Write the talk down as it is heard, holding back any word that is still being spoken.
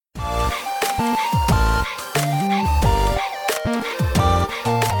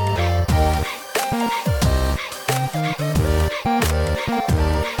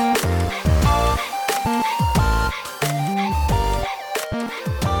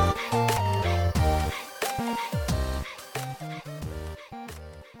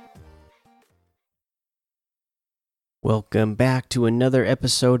Welcome back to another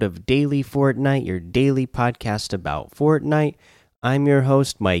episode of Daily Fortnite, your daily podcast about Fortnite. I'm your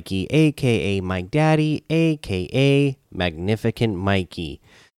host, Mikey, aka Mike Daddy, aka Magnificent Mikey.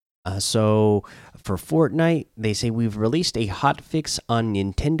 So, for Fortnite, they say we've released a hotfix on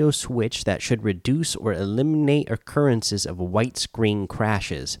Nintendo Switch that should reduce or eliminate occurrences of white screen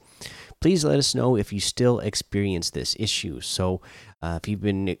crashes. Please let us know if you still experience this issue. So, if you've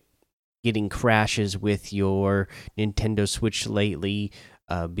been getting crashes with your Nintendo Switch lately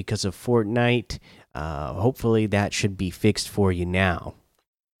because of Fortnite, hopefully that should be fixed for you now.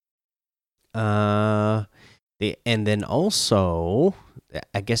 And then also,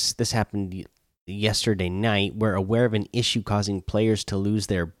 I guess this happened yesterday night. We're aware of an issue causing players to lose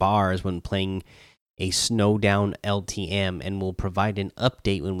their bars when playing a Snowdown LTM, and we'll provide an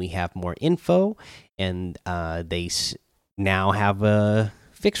update when we have more info. And they now have a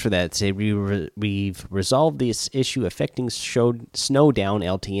fix for that. Say we've resolved this issue affecting Snowdown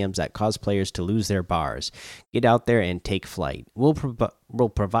LTMs that cause players to lose their bars. Get out there and take flight. We'll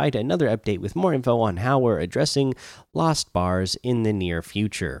provide another update with more info on how we're addressing lost bars in the near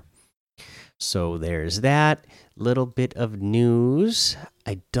future. So there's that little bit of news.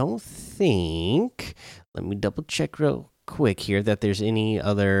 I don't think, let me double check real quick here, that there's any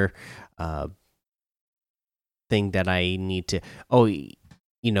other thing that I need to.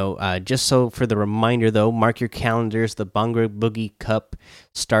 Just so for the reminder though, mark your calendars. The Bongo Boogie Cup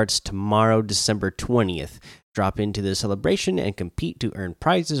starts tomorrow, December 20th. Drop into the celebration and compete to earn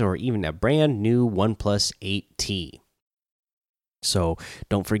prizes or even a brand new OnePlus 8T. So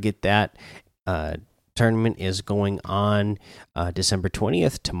don't forget that. Tournament is going on December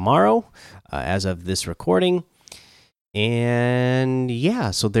 20th, tomorrow, as of this recording. And yeah,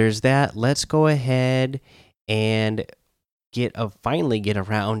 so there's that. Let's go ahead and finally get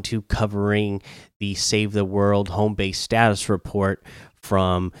around to covering the Save the World Homebase status report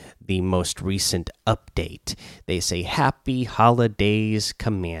from the most recent update. They say, "Happy holidays,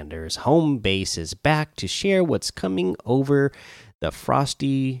 Commanders. Homebase is back to share what's coming over the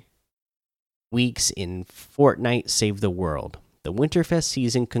frosty weeks in Fortnite Save the World. The Winterfest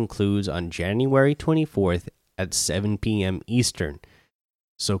season concludes on January 24th at 7 p.m. Eastern.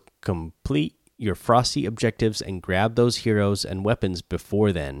 So complete your frosty objectives and grab those heroes and weapons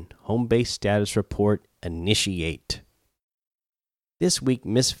before then. Homebase status report initiate." This week,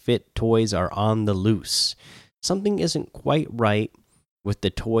 Misfit toys are on the loose. Something isn't quite right with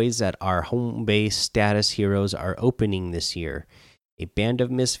the toys that our Homebase status heroes are opening this year. A band of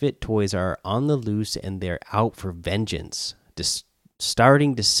Misfit toys are on the loose and they're out for vengeance.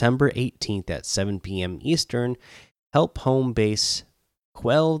 Starting December 18th at 7 p.m. Eastern, help Homebase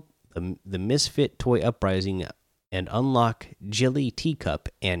quell the Misfit toy uprising and unlock Jilly Teacup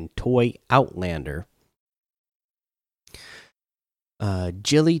and Toy Outlander.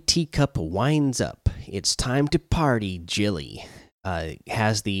 Jilly Teacup winds up. It's time to party, Jilly.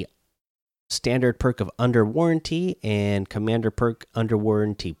 Has the standard perk of Under Warranty and Commander perk Under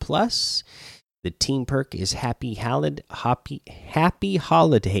Warranty Plus. The team perk is Happy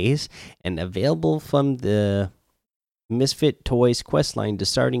Holidays and available from the Misfit Toys questline to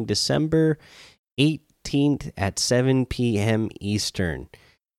starting December 18th at 7 p.m. Eastern.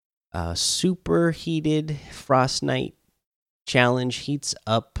 Superheated Frost Night Challenge heats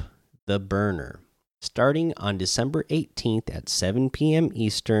up the burner. Starting on December 18th at 7 p.m.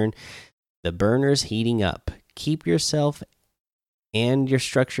 Eastern, the burner's heating up. Keep yourself and your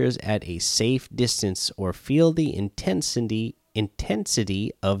structures at a safe distance or feel the intensity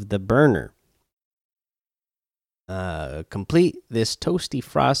of the burner. Complete this Toasty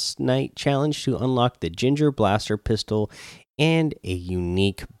Frost Night challenge to unlock the Ginger Blaster pistol and a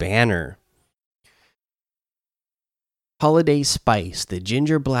unique banner. Holiday Spice, the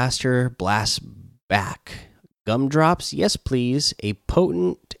Ginger Blaster blasts back. Gumdrops, yes please, a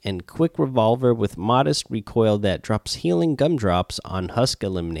potent and quick revolver with modest recoil that drops healing gumdrops on husk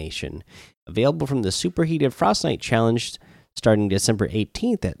elimination. Available from the Superheated Frost Night challenge starting December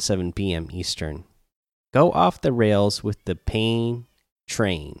 18th at 7 p.m. Eastern. Go off the rails with the Pain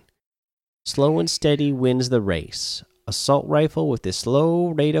Train. Slow and steady wins the race. Assault rifle with a slow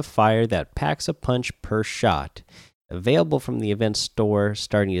rate of fire that packs a punch per shot. Available from the event store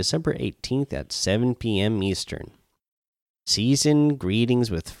starting December 18th at 7 p.m. Eastern. Season greetings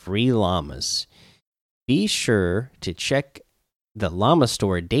with free llamas. Be sure to check the llama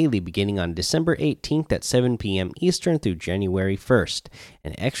store daily beginning on December 18th at 7 p.m. Eastern through January 1st.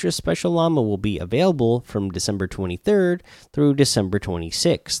 An extra special llama will be available from December 23rd through December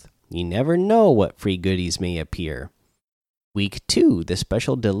 26th. You never know what free goodies may appear. Week 2, the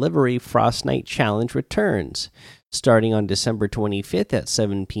special delivery Frostnite Challenge returns. Starting on December 25th at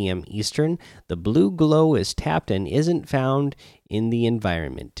 7 p.m. Eastern, the blue glow is tapped and isn't found in the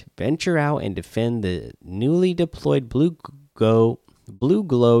environment. Venture out and defend the newly deployed blue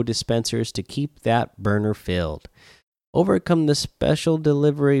glow dispensers to keep that burner filled. Overcome the special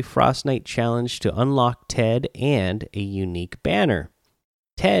delivery Frostnite Challenge to unlock Ted and a unique banner.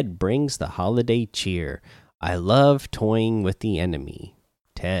 Ted brings the holiday cheer. I love toying with the enemy.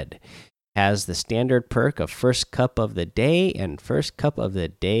 Ted has the standard perk of First Cup of the Day and First Cup of the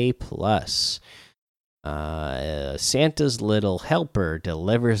Day Plus. Santa's Little Helper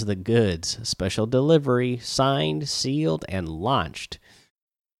delivers the goods. Special delivery, signed, sealed, and launched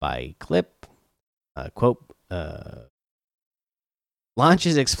by Clip.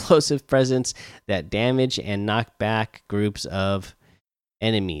 Launches explosive presents that damage and knock back groups of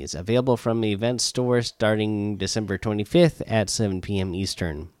enemies. Available from the event store starting December 25th at 7 p.m.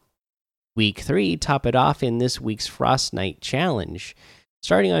 Eastern. Week 3, top it off in this week's Frostnite Challenge.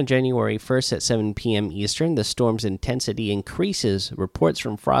 Starting on January 1st at 7 p.m. Eastern, the storm's intensity increases. Reports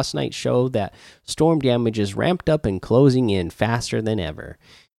from Frostnite show that storm damage is ramped up and closing in faster than ever.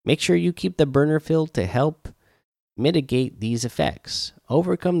 Make sure you keep the burner filled to help mitigate these effects.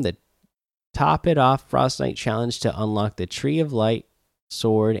 Overcome the Top It Off Frostnite Challenge to unlock the Tree of Light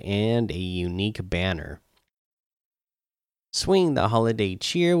sword and a unique banner. Swing the holiday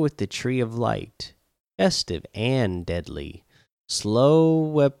cheer with the Tree of Light. Festive and deadly. Slow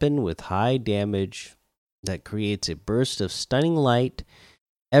weapon with high damage that creates a burst of stunning light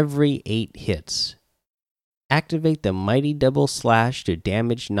every 8 hits. Activate the mighty double slash to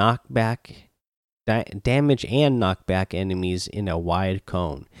damage and knock back enemies in a wide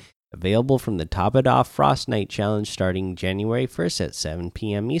cone. Available from the Top It Off Frostnite Challenge starting January 1st at 7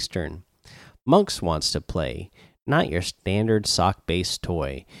 p.m. Eastern. Monks wants to play, not your standard sock-based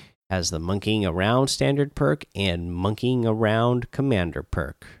toy. Has the Monkeying Around standard perk and Monkeying Around Commander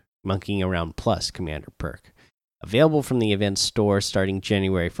perk. Monkeying Around Plus Commander perk. Available from the event store starting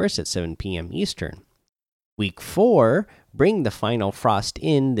January 1st at 7 p.m. Eastern. Week 4, bring the final frost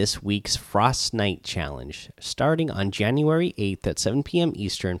in this week's Frostnite Challenge. Starting on January 8th at 7 p.m.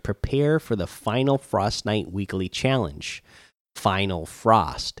 Eastern, prepare for the final Frostnite Weekly Challenge. Final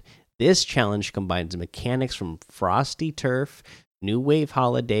Frost. This challenge combines mechanics from Frosty Turf, New Wave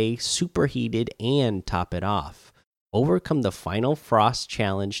Holiday, Superheated, and Top It Off. Overcome the Final Frost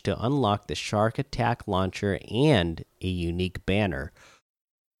Challenge to unlock the Shark Attack Launcher and a unique banner.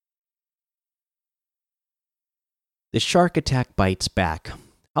 The Shark Attack bites back.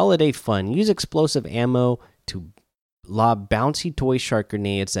 Holiday fun. Use explosive ammo to lob bouncy toy shark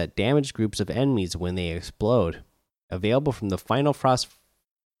grenades that damage groups of enemies when they explode. Available from the Final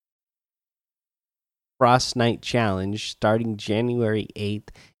Frostnite Challenge starting January 8th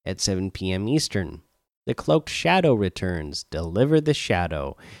at 7 p.m. Eastern. The Cloaked Shadow returns. Deliver the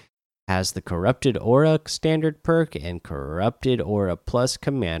Shadow. Has the Corrupted Aura standard perk and Corrupted Aura Plus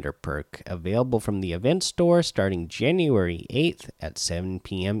Commander perk. Available from the event store starting January 8th at 7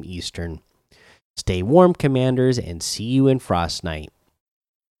 p.m. Eastern. Stay warm, Commanders, and see you in Frostnite.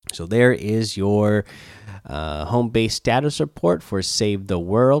 So there is your home-based status report for Save the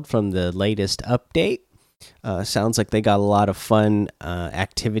World from the latest update. Sounds like they got a lot of fun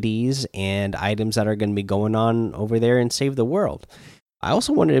activities and items that are going to be going on over there in Save the World. I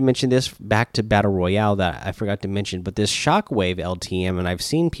also wanted to mention this back to Battle Royale that I forgot to mention, but this Shockwave LTM, and I've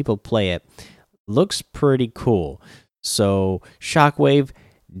seen people play it, looks pretty cool. So, Shockwave,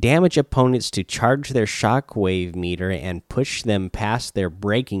 damage opponents to charge their Shockwave meter and push them past their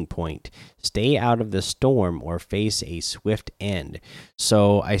breaking point. Stay out of the storm or face a swift end.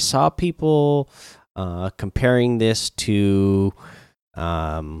 So, I saw people comparing this to,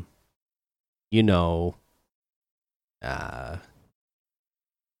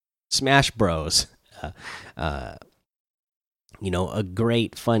 Smash Bros. A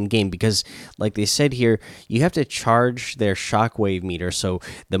great fun game because, like they said here, you have to charge their shockwave meter. So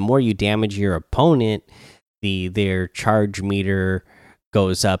the more you damage your opponent, their charge meter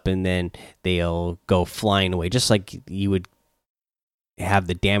goes up, and then they'll go flying away, just like you would have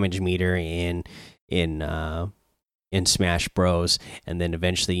the damage meter in Smash Bros. And then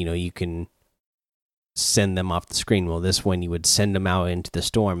eventually, you can send them off the screen. Well, this one you would send them out into the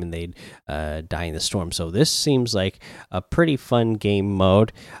storm and they'd die in the storm. So this seems like a pretty fun game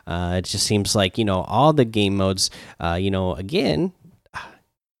mode. It just seems like all the game modes, again,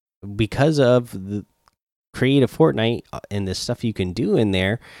 because of the creative Fortnite and the stuff you can do in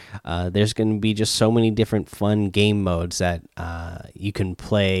there, there's going to be just so many different fun game modes that you can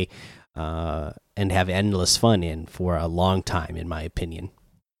play. And and have endless fun in for a long time, in my opinion.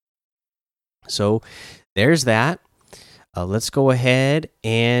 So there's that. Let's go ahead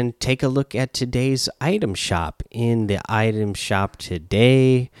and take a look at today's item shop. In the item shop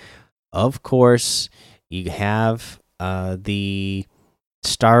today, of course, you have the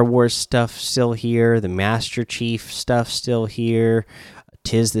Star Wars stuff still here, the Master Chief stuff still here.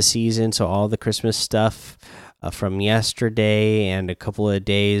 'Tis the season, so all the Christmas stuff from yesterday and a couple of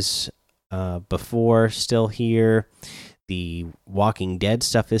days before still here. The Walking Dead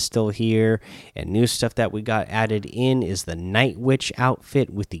stuff is still here, and new stuff that we got added in is the Night Witch outfit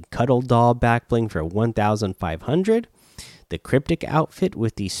with the Cuddle Doll back bling for 1,500, the Cryptic outfit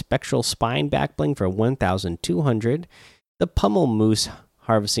with the Spectral Spine back bling for 1,200, the Pummel Moose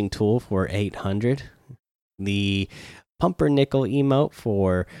harvesting tool for 800, the Pumpernickel emote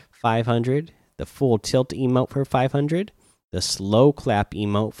for 500, the Full Tilt emote for 500, the Slow Clap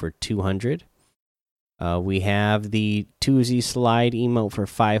emote for 200. We have the Toozy Slide emote for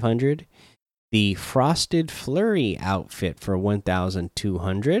 500, the Frosted Flurry outfit for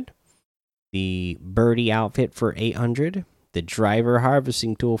 1,200, the Birdie outfit for 800, the Driver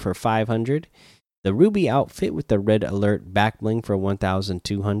harvesting tool for 500, the Ruby outfit with the Red Alert back bling for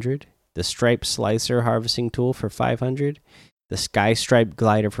 1,200, the Stripe Slicer harvesting tool for 500, the Sky Stripe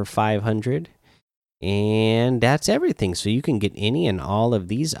glider for 500. And that's everything. So you can get any and all of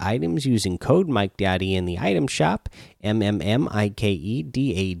these items using code MikeDaddy in the item shop, MMMIKEDADDY,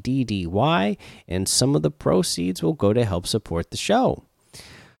 and some of the proceeds will go to help support the show.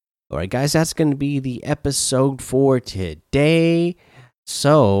 All right, guys, that's going to be the episode for today.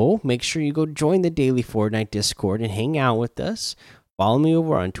 So make sure you go join the daily Fortnite Discord and hang out with us. Follow me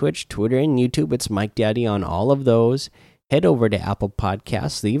over on Twitch, Twitter, and YouTube. It's MikeDaddy on all of those. Head over to Apple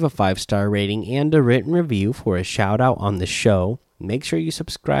Podcasts, leave a 5-star rating and a written review for a shout out on the show. Make sure you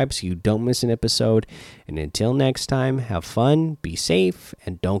subscribe so you don't miss an episode. And until next time, have fun, be safe,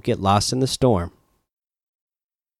 and don't get lost in the storm.